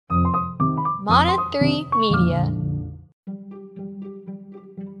Mana 3 Media.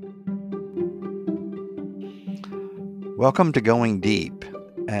 Welcome to Going Deep,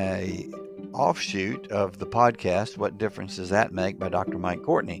 a offshoot of the podcast, What Difference Does That Make, by Dr. Mike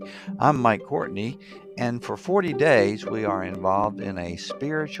Courtney. I'm Mike Courtney, and for 40 days we are involved in a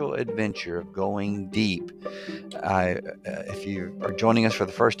spiritual adventure of going deep. If you are joining us for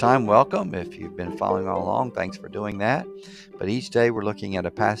the first time, welcome. If you've been following all along, thanks for doing that. But each day we're looking at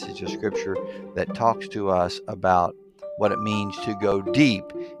a passage of Scripture that talks to us about what it means to go deep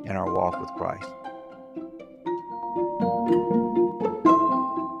in our walk with Christ.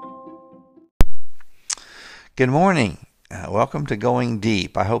 Good morning. Welcome to Going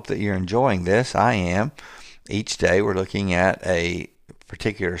Deep. I hope that you're enjoying this. I am. Each day we're looking at a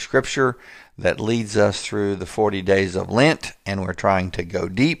particular scripture that leads us through the 40 days of Lent, and we're trying to go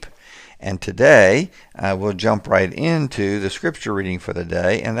deep. And today we'll jump right into the scripture reading for the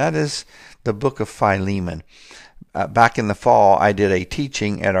day, and that is the book of Philemon. Back in the fall, I did a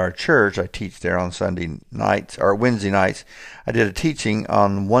teaching at our church. I teach there on Sunday nights or Wednesday nights. I did a teaching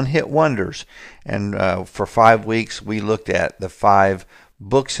on one-hit wonders, and for 5 weeks we looked at the 5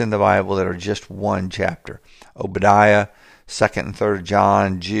 books in the Bible that are just one chapter: Obadiah, 2nd and 3rd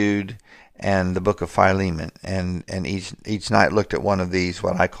John, Jude, and the book of Philemon. And each night looked at one of these,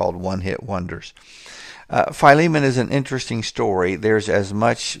 what I called one-hit wonders. Philemon is an interesting story. There's as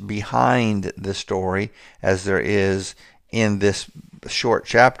much behind the story as there is in this short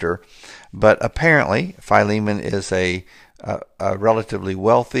chapter, but apparently Philemon is a relatively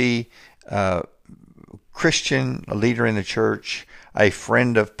wealthy Christian, a leader in the church, a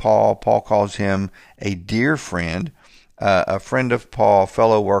friend of Paul. Paul calls him a dear friend, a friend of Paul,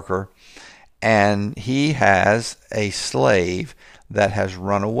 fellow worker, and he has a slave that has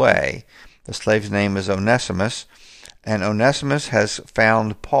run away. The slave's name is Onesimus, and Onesimus has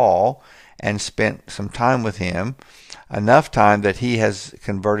found Paul and spent some time with him, enough time that he has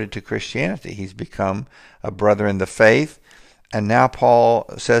converted to Christianity. He's become a brother in the faith, and now Paul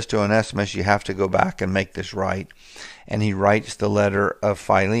says to Onesimus, you have to go back and make this right. And he writes the letter of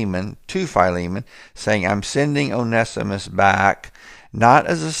Philemon to Philemon, saying, I'm sending Onesimus back, not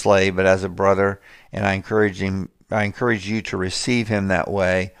as a slave, but as a brother, and I encourage you to receive him that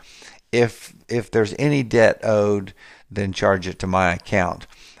way. If there's any debt owed, then charge it to my account.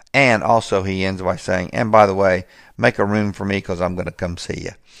 And also he ends by saying, and by the way, make a room for me because I'm going to come see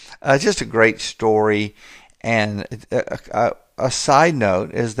you. Just a great story. And a side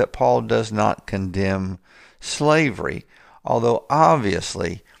note is that Paul does not condemn slavery, although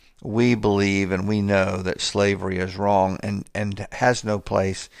obviously we believe and we know that slavery is wrong and has no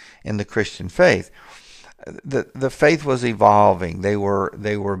place in the Christian faith. The faith was evolving. They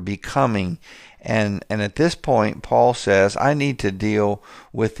were becoming, and at this point Paul says, I need to deal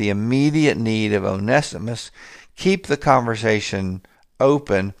with the immediate need of Onesimus. Keep the conversation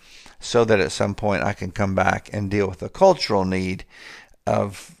open so that at some point I can come back and deal with the cultural need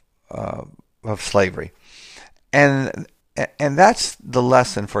of slavery. And that's the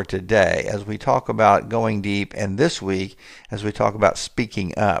lesson for today as we talk about going deep, and this week as we talk about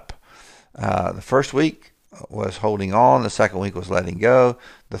speaking up. The first week was holding on. The second week was letting go.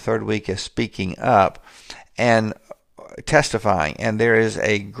 The third week is speaking up and testifying. And there is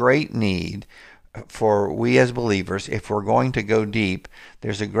a great need for we as believers, if we're going to go deep,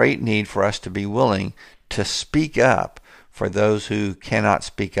 there's a great need for us to be willing to speak up for those who cannot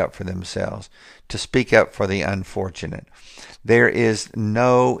speak up for themselves, to speak up for the unfortunate. There is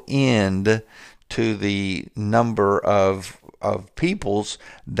no end to the number of peoples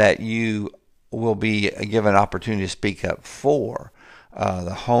that you will be given opportunity to speak up for.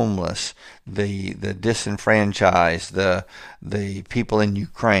 The homeless, the disenfranchised, the people in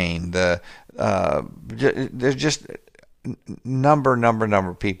Ukraine, there's just number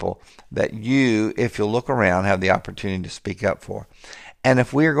of people that you, if you'll look around, have the opportunity to speak up for. And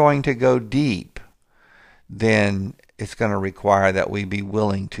if we're going to go deep, then it's going to require that we be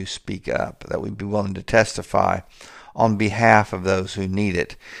willing to speak up, that we be willing to testify on behalf of those who need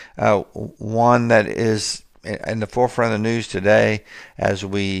it. One that is in the forefront of the news today as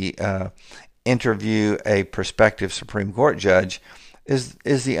we interview a prospective Supreme Court judge is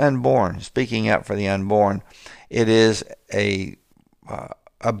the unborn, speaking up for the unborn. It is a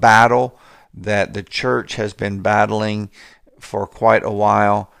battle that the church has been battling for quite a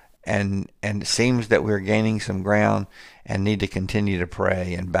while, and it seems that we're gaining some ground and need to continue to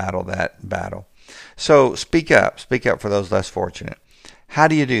pray and battle that battle. So speak up for those less fortunate. How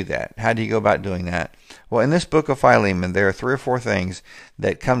do you do that? How do you go about doing that? Well, in this book of Philemon, there are 3 or 4 things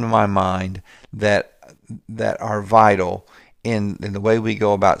that come to my mind that are vital in the way we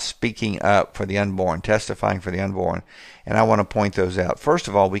go about speaking up for the unborn, testifying for the unborn, and I want to point those out. First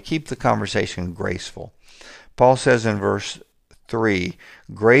of all, we keep the conversation graceful. Paul says in verse 3,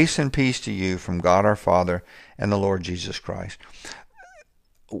 grace and peace to you from God our Father and the Lord Jesus Christ.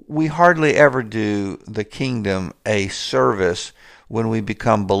 We hardly ever do the kingdom a service when we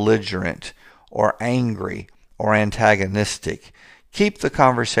become belligerent or angry or antagonistic. Keep the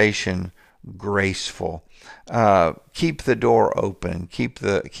conversation graceful. Keep the door open. Keep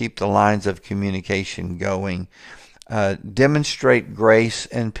the lines of communication going. Demonstrate grace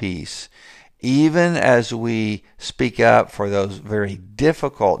and peace, even as we speak up for those very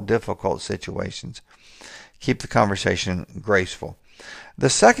difficult situations. Keep the conversation graceful. The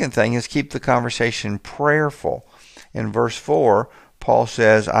second thing is keep the conversation prayerful. In verse 4, Paul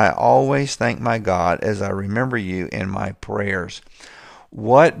says, I always thank my God as I remember you in my prayers.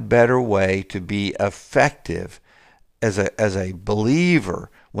 What better way to be effective as a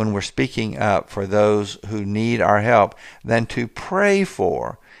believer when we're speaking up for those who need our help than to pray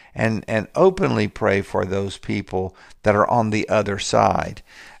for and openly pray for those people that are on the other side.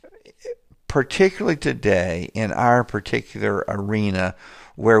 Particularly today in our particular arena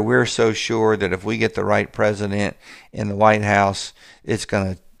where we're so sure that if we get the right president in the White House, it's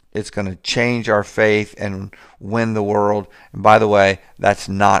going to change our faith and win the world. And by the way, that's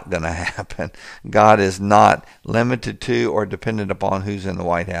not going to happen. God is not limited to or dependent upon who's in the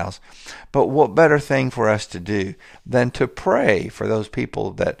White House. But what better thing for us to do than to pray for those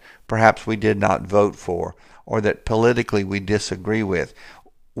people that perhaps we did not vote for or that politically we disagree with,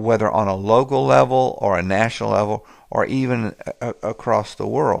 whether on a local level or a national level or even across the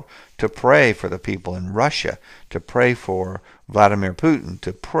world, to pray for the people in Russia, to pray for Vladimir Putin,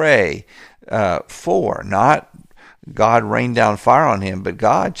 to pray for, not God rain down fire on him, but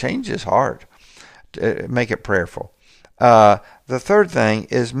God change his heart, to make it prayerful. The third thing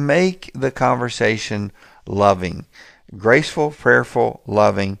is make the conversation loving, graceful, prayerful,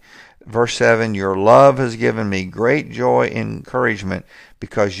 loving. Verse 7, your love has given me great joy and encouragement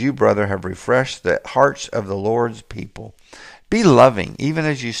because you, brother, have refreshed the hearts of the Lord's people. Be loving, even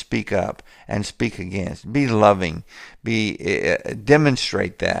as you speak up and speak against. Be loving.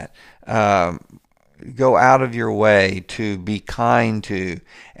 Demonstrate that. Go out of your way to be kind to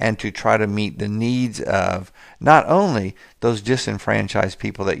and to try to meet the needs of not only those disenfranchised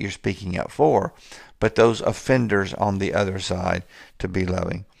people that you're speaking up for, but those offenders on the other side, to be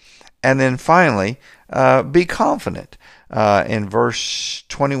loving. And then finally, be confident. In verse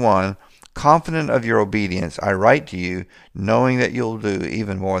 21, confident of your obedience, I write to you, knowing that you'll do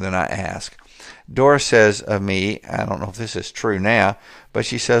even more than I ask. Doris says of me, I don't know if this is true now, but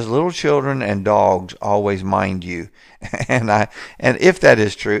she says, little children and dogs always mind you. And if that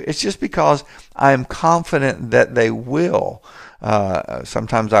is true, it's just because I'm confident that they will.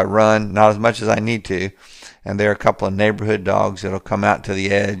 Sometimes I run, not as much as I need to, and there are a couple of neighborhood dogs that'll come out to the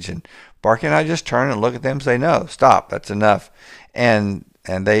edge and bark, and I just turn and look at them and say, no, stop, that's enough. And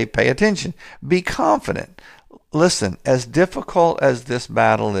they pay attention. Be confident. Listen, as difficult as this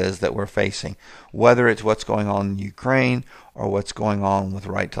battle is that we're facing, whether it's what's going on in Ukraine or what's going on with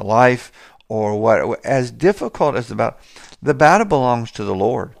Right to Life or what, as difficult as the battle belongs to the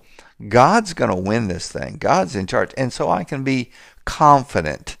Lord. God's going to win this thing. God's in charge. And so I can be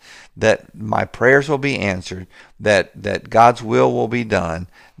confident that my prayers will be answered, that God's will be done,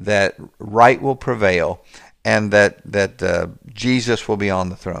 that right will prevail, and that Jesus will be on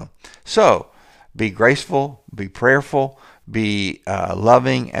the throne. So, be graceful, be prayerful, be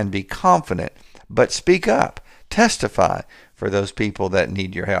loving, and be confident. But speak up. Testify for those people that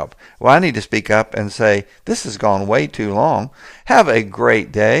need your help. Well, I need to speak up and say, this has gone way too long. Have a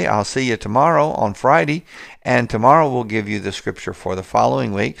great day. I'll see you tomorrow on Friday. And tomorrow we'll give you the scripture for the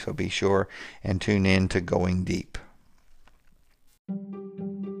following week. So be sure and tune in to Going Deep.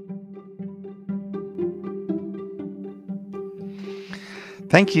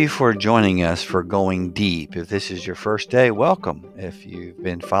 Thank you for joining us for Going Deep. If this is your first day, welcome. If you've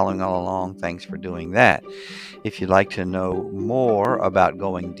been following all along, thanks for doing that. If you'd like to know more about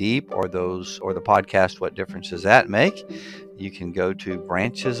Going Deep or the podcast, What Difference Does That Make? You can go to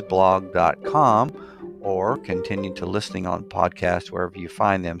branchesblog.com or continue to listening on podcasts wherever you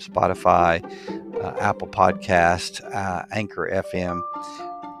find them, Spotify, Apple Podcast, Anchor FM.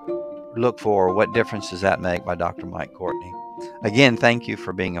 Look for What Difference Does That Make by Dr. Mike Courtney. Again, thank you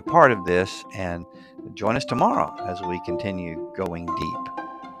for being a part of this, and join us tomorrow as we continue going deep.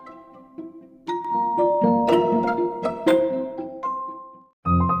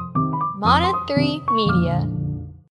 Mana 3 Media.